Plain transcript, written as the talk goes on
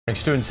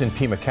Students in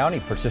Pima County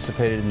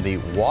participated in the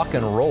Walk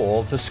and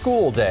Roll to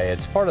School Day.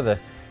 It's part of the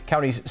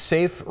county's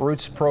Safe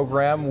Routes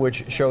program,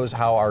 which shows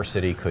how our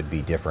city could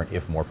be different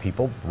if more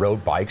people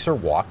rode bikes or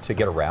walked to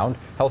get around.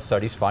 Health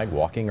studies find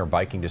walking or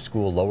biking to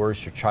school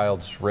lowers your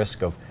child's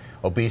risk of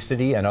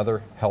obesity and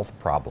other health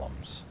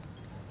problems.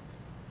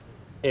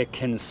 It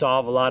can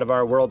solve a lot of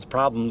our world's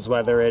problems,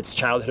 whether it's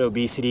childhood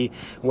obesity,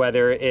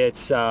 whether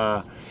it's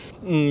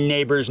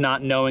neighbors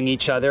not knowing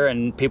each other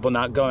and people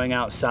not going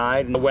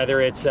outside, whether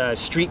it's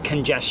street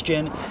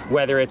congestion,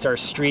 whether it's our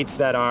streets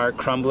that are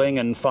crumbling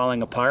and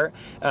falling apart.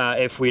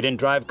 If we didn't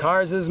drive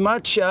cars as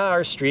much,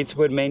 our streets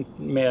would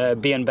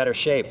be in better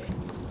shape.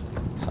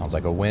 Sounds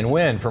like a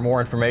win-win. For more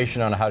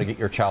information on how to get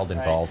your child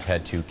involved,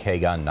 head to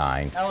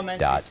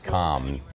kgun9.com.